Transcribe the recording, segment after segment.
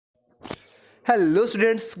Hello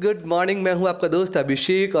students, good morning. मैं हूं आपका दोस्त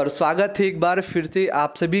अभिषेक और स्वागत है एक बार फिर से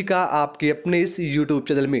आप सभी का आपके अपने इस यूट्यूब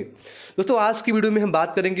चैनल में। दोस्तों, आज की वीडियो में हम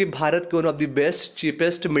बात करेंगे भारत के one of the best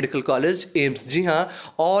cheapest medical college AIIMS. जी हां,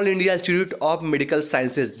 all India institute of medical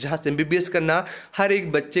sciences, जहां से MBBS करना हर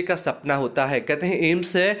एक बच्चे का सपना होता है। कहते हैं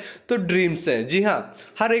एम्स है तो ड्रीम्स है। जी हाँ,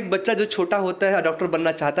 हर एक बच्चा जो छोटा होता है डॉक्टर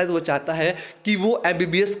बनना चाहता है तो वो चाहता है कि वो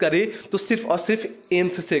MBBS करे तो सिर्फ और सिर्फ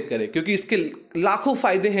एम्स से करे, क्योंकि इसके लाखों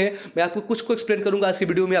फायदे हैं। मैं आपको कुछ को एक्सप्लेन करूंगा आज की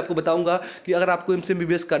वीडियो में। आपको बताऊंगा कि अगर आपको एम्स से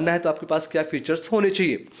MBBS करना है तो आपके पास क्या फीचर्स होने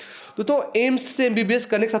चाहिए। तो एम्स से MBBS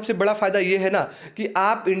करने का सबसे बड़ा फायदा ये है ना कि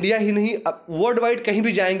आप इंडिया ही नहीं वर्ल्ड वाइड कहीं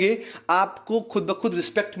भी जाएंगे आपको खुद ब खुद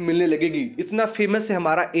रिस्पेक्ट मिलने लगेगी। इतना फेमस है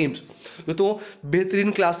हमारा एम्स। तो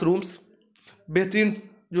बेहतरीन क्लासरूम्स, बेहतरीन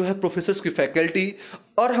जो है प्रोफेसर्स की फैकल्टी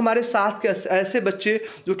और हमारे साथ के ऐसे बच्चे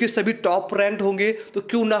जो कि सभी टॉप रैंक होंगे, तो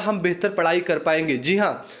क्यों ना हम बेहतर पढ़ाई कर पाएंगे। जी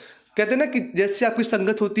हाँ, कहते हैं ना कि जैसे आपकी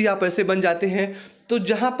संगत होती है आप ऐसे बन जाते हैं। तो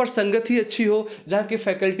जहाँ पर संगत ही अच्छी हो, जहाँ की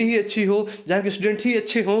फैकल्टी ही अच्छी हो, जहाँ के स्टूडेंट ही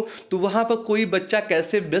अच्छे हों, तो वहाँ पर कोई बच्चा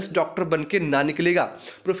कैसे बेस्ट डॉक्टर बन के ना निकलेगा।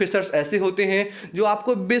 प्रोफेसर्स ऐसे होते हैं जो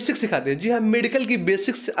आपको बेसिक्स सिखाते हैं। जी हाँ, मेडिकल की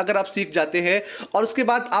बेसिक्स अगर आप सीख जाते हैं और उसके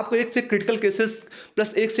बाद आपको एक से क्रिटिकल केसेस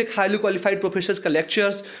प्लस एक से एक हाईली क्वालिफाइड प्रोफेसर्स का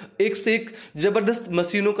लेक्चर्स, एक से एक ज़बरदस्त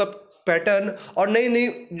मशीनों का पैटर्न और नई नई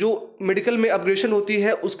जो मेडिकल में अपग्रेडेशन होती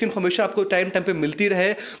है उसकी इन्फॉर्मेशन आपको टाइम टाइम पे मिलती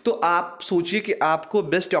रहे, तो आप सोचिए कि आपको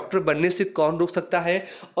बेस्ट डॉक्टर बनने से कौन रोक सकता है।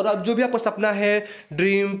 और अब जो भी आपका सपना है,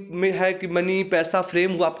 ड्रीम में है कि मनी, पैसा,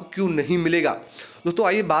 फ्रेम, वो आपको क्यों नहीं मिलेगा। दोस्तों,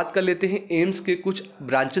 आइए बात कर लेते हैं एम्स के कुछ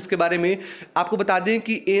ब्रांचेस के बारे में। आपको बता दें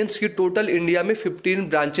कि एम्स की टोटल इंडिया में 15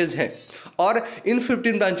 ब्रांचेज हैं और इन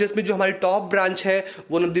 15 ब्रांचेस में जो हमारी टॉप ब्रांच है,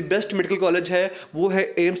 one of the best medical college है, वो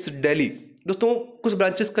है एम्स दिल्ली। दोस्तों, कुछ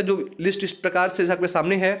ब्रांचेस का जो लिस्ट इस प्रकार से आपके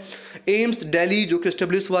सामने है। एम्स दिल्ली जो कि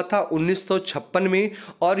एस्टेब्लिश हुआ था 1956 में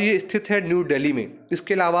और ये स्थित है न्यू दिल्ली में।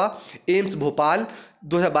 इसके अलावा एम्स भोपाल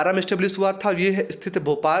 2012 में एस्टेब्लिश हुआ था और ये स्थित है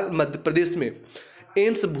भोपाल मध्य प्रदेश में।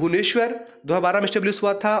 एम्स भुवनेश्वर 2012 में एस्टेब्लिश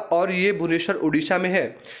हुआ था और ये भुवनेश्वर उड़ीसा में है।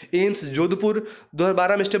 एम्स जोधपुर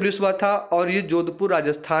 2012 में एस्टेब्लिश हुआ था और ये जोधपुर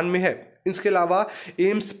राजस्थान में है। इसके अलावा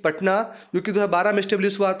एम्स पटना जो कि 2012 में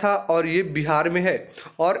एस्टेब्लिश हुआ था और ये बिहार में है।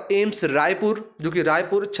 और एम्स रायपुर जो कि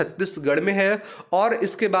रायपुर छत्तीसगढ़ में है। और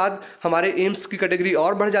इसके बाद हमारे एम्स की कैटेगरी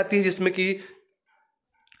और बढ़ जाती है, जिसमें कि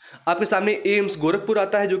आपके सामने एम्स गोरखपुर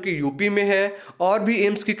आता है जो कि यूपी में है। और भी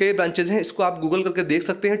एम्स की कई ब्रांचेज हैं, इसको आप गूगल करके देख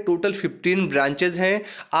सकते हैं। टोटल 15 ब्रांचेज हैं।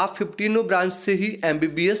 आप 15 ब्रांच से ही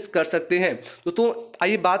MBBS कर सकते हैं। तो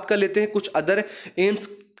आइए बात कर लेते हैं कुछ अदर एम्स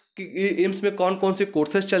कि एम्स में कौन कौन से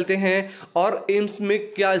कोर्सेज चलते हैं और एम्स में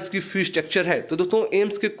क्या इसकी फीस स्ट्रक्चर है। तो दोस्तों,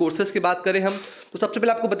 एम्स के कोर्सेज की बात करें हम तो सबसे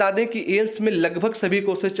पहले आपको बता दें कि एम्स में लगभग सभी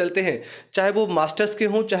कोर्सेज चलते हैं, चाहे वो मास्टर्स के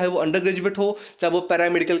हों, चाहे वो अंडर ग्रेजुएट हो, चाहे वो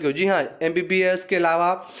पैरामेडिकल के हो। जी हाँ, MBBS के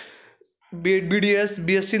अलावा BDS,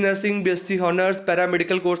 BSc nursing, BSc honours,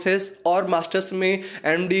 paramedical courses और मास्टर्स में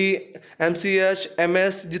MD, MCH,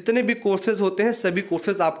 MS जितने भी कोर्सेज होते हैं सभी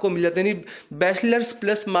कोर्सेज आपको मिल जाते हैं। बैचलर्स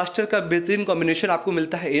प्लस मास्टर का बेहतरीन कॉम्बिनेशन आपको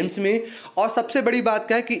मिलता है एम्स में। और सबसे बड़ी बात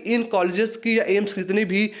क्या है कि इन कॉलेजेस की या एम्स की जितनी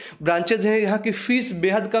भी ब्रांचेज हैं, यहाँ की फीस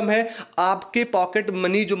बेहद कम है। आपके पॉकेट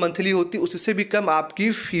मनी जो मंथली होती है उससे भी कम आपकी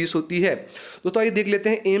फीस होती है। दोस्तों, आइए देख लेते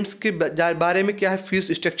हैं एम्स के बारे में क्या है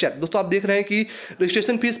फीस स्ट्रक्चर। दोस्तों, आप देख रहे हैं कि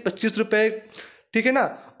रजिस्ट्रेशन फीस 25 रुपये, ठीक है ना,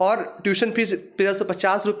 और ट्यूशन फीस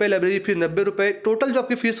 1350 रुपये, लाइब्रेरी फीस 90 रुपये। टोटल जो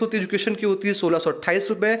आपकी फीस होती है एजुकेशन की होती है 1628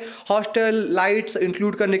 रुपये। हॉस्टल लाइट्स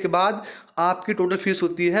इंक्लूड करने के बाद आपकी टोटल फीस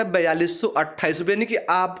होती है 4228 रुपये, यानी कि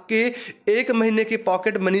आपके एक महीने के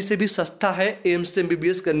पॉकेट मनी से भी सस्ता है एम्स से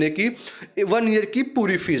MBBS करने की 1 ईयर की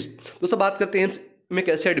पूरी फीस। दोस्तों, बात करते हैं एम्स में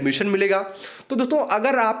कैसे एडमिशन मिलेगा। तो दोस्तों,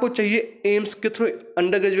 अगर आपको चाहिए एम्स के थ्रू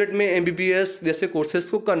अंडर ग्रेजुएट में MBBS जैसे कोर्सेज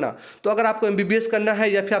को करना, तो अगर आपको MBBS करना है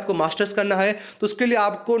या फिर आपको मास्टर्स करना है तो उसके लिए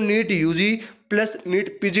आपको NEET UG plus NEET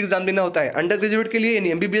PG exam देना होता है। अंडर ग्रेजुएट के लिए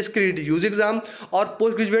यानी MBBS के लिए UG एग्जाम और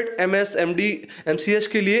post graduate MS MD MCH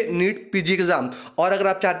के लिए NEET PG एग्जाम। और अगर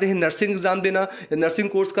आप चाहते हैं नर्सिंग एग्जाम देना या नर्सिंग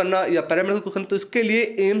कोर्स करना या पैरामेडिकल कोर्स करना तो इसके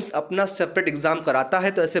लिए एम्स अपना सेपरेट एग्जाम कराता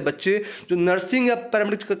है। तो ऐसे बच्चे जो नर्सिंग या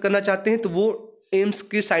पैरामेडिकल करना चाहते हैं तो वो एम्स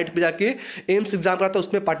की साइट पे जाके एम्स एग्जाम कराता है,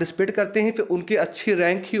 उसमें पार्टिसिपेट करते हैं, फिर उनकी अच्छी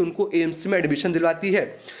रैंक ही उनको एम्स में एडमिशन दिलवाती है।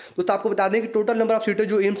 तो आपको बता दें कि टोटल नंबर ऑफ सीटें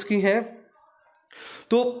जो एम्स की हैं,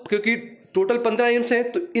 तो क्योंकि टोटल 15 एम्स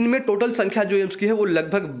हैं तो इनमें टोटल संख्या जो एम्स की है वो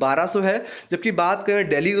लगभग 1200 है। जबकि बात करें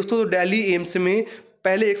दिल्ली दोस्तों, तो दिल्ली एम्स में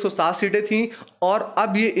पहले 107 सीटें थीं और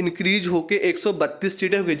अब ये इंक्रीज होके 132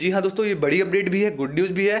 सीटें हो गई। जी हाँ दोस्तों, ये बड़ी अपडेट भी है, गुड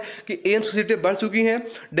न्यूज़ भी है कि एम्स की सीटें बढ़ चुकी हैं।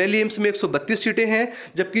 दिल्ली एम्स में 132 सीटें हैं,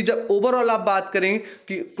 जबकि जब ओवरऑल आप बात करें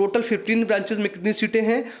कि टोटल 15 ब्रांचेस में कितनी सीटें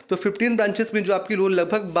हैं, तो 15 ब्रांचेस में जो आपकी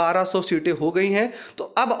लगभग 1200 सीटें हो गई हैं। तो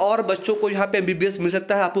अब और बच्चों को यहाँ पे एमबीबीएस मिल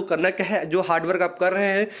सकता है। आपको करना क्या है, जो हार्डवर्क आप कर रहे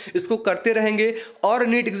हैं इसको करते रहेंगे और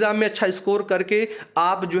नीट एग्जाम में अच्छा स्कोर करके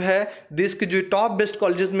आप जो है देश के जो टॉप बेस्ट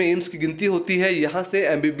कॉलेजेस में एम्स की गिनती होती है, यहाँ से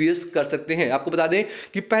एमबीबीएस कर सकते हैं। आपको बता दें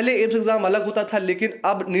कि पहले एम्स एग्जाम अलग होता था, लेकिन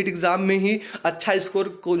अब नीट एग्जाम में ही अच्छा स्कोर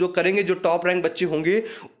को जो करेंगे, जो टॉप रैंक बच्चे होंगे,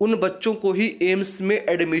 उन बच्चों को ही एम्स में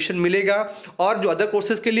एडमिशन मिलेगा। और जो अदर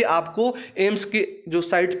कोर्सेज के लिए आपको एम्स की जो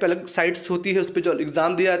साइट्स पे अलग साइट्स होती है उस पर जो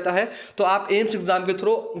एग्जाम दिया जाता है, तो आप एम्स एग्जाम के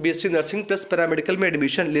through BSc nursing plus paramedical में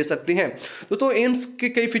एडमिशन ले सकते हैं। तो एम्स के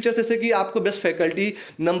कई फीचर्स जैसे कि आपको best faculty,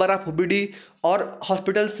 number of OPD और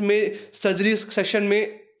हॉस्पिटल्स में सर्जरी सेक्शन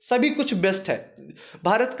में सभी कुछ बेस्ट है।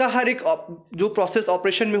 भारत का हर एक जो प्रोसेस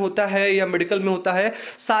ऑपरेशन में होता है या मेडिकल में होता है,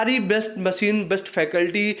 सारी best machine, best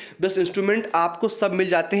faculty, best instrument आपको सब मिल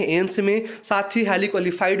जाते हैं एम्स में, साथ ही हाईली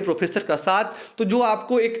क्वालिफाइड प्रोफेसर का साथ, तो जो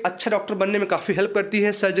आपको एक अच्छा डॉक्टर बनने में काफ़ी हेल्प करती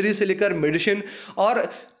है। सर्जरी से लेकर मेडिसिन और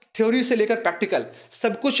थ्योरी से लेकर प्रैक्टिकल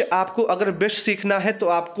सब कुछ आपको अगर बेस्ट सीखना है तो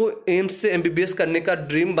आपको एम्स से एमबीबीएस करने का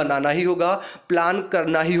ड्रीम बनाना ही होगा, प्लान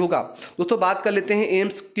करना ही होगा। दोस्तों बात कर लेते हैं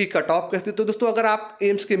एम्स की कट ऑफ कैसे। तो दोस्तों अगर आप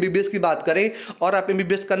एम्स के एमबीबीएस की बात करें और आप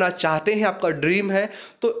एमबीबीएस करना चाहते हैं, आपका ड्रीम है,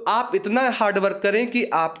 तो आप इतना हार्ड वर्क करें कि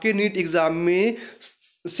आपके नीट एग्जाम में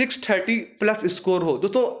 630 प्लस स्कोर हो।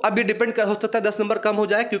 दोस्तों अब ये डिपेंड हो सकता है 10 नंबर कम हो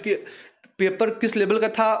जाए, क्योंकि पेपर किस लेवल का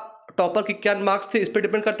था, टॉपर के क्या मार्क्स थे, इस पर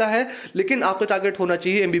डिपेंड करता है। लेकिन आपका टारगेट होना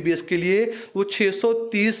चाहिए एमबीबीएस के लिए वो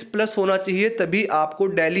 630 प्लस होना चाहिए, तभी आपको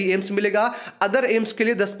दिल्ली एम्स मिलेगा। अदर एम्स के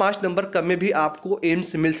लिए 10-5 नंबर कम में भी आपको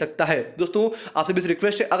एम्स मिल सकता है। दोस्तों आपसे भी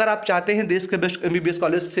रिक्वेस्ट है, अगर आप चाहते हैं देश के बेस्ट एमबीबीएस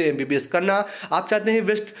कॉलेज से एमबीबीएस करना, आप चाहते हैं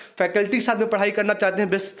बेस्ट फैकल्टी के साथ में पढ़ाई करना, चाहते हैं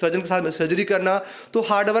बेस्ट सर्जन के साथ में सर्जरी करना, तो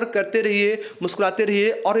हार्डवर्क करते रहिए, मुस्कुराते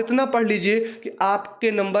रहिए और इतना पढ़ लीजिए कि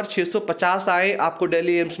आपके नंबर 650 आए, आपको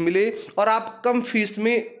दिल्ली एम्स मिले और आप कम फीस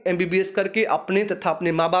में एमबीबीएस करके अपने तथा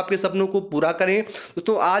अपने माँ बाप के सपनों को पूरा करें।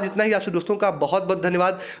 दोस्तों आज इतना ही। आपसे दोस्तों का बहुत बहुत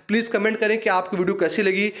धन्यवाद। प्लीज़ कमेंट करें कि आपको वीडियो कैसी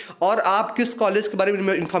लगी और आप किस कॉलेज के बारे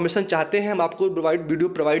में इन्फॉर्मेशन चाहते हैं, हम आपको वीडियो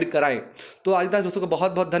प्रोवाइड कराएं। तो आज इतना दोस्तों का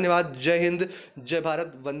बहुत बहुत धन्यवाद। जय हिंद, जय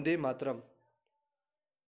भारत, वंदे मातरम।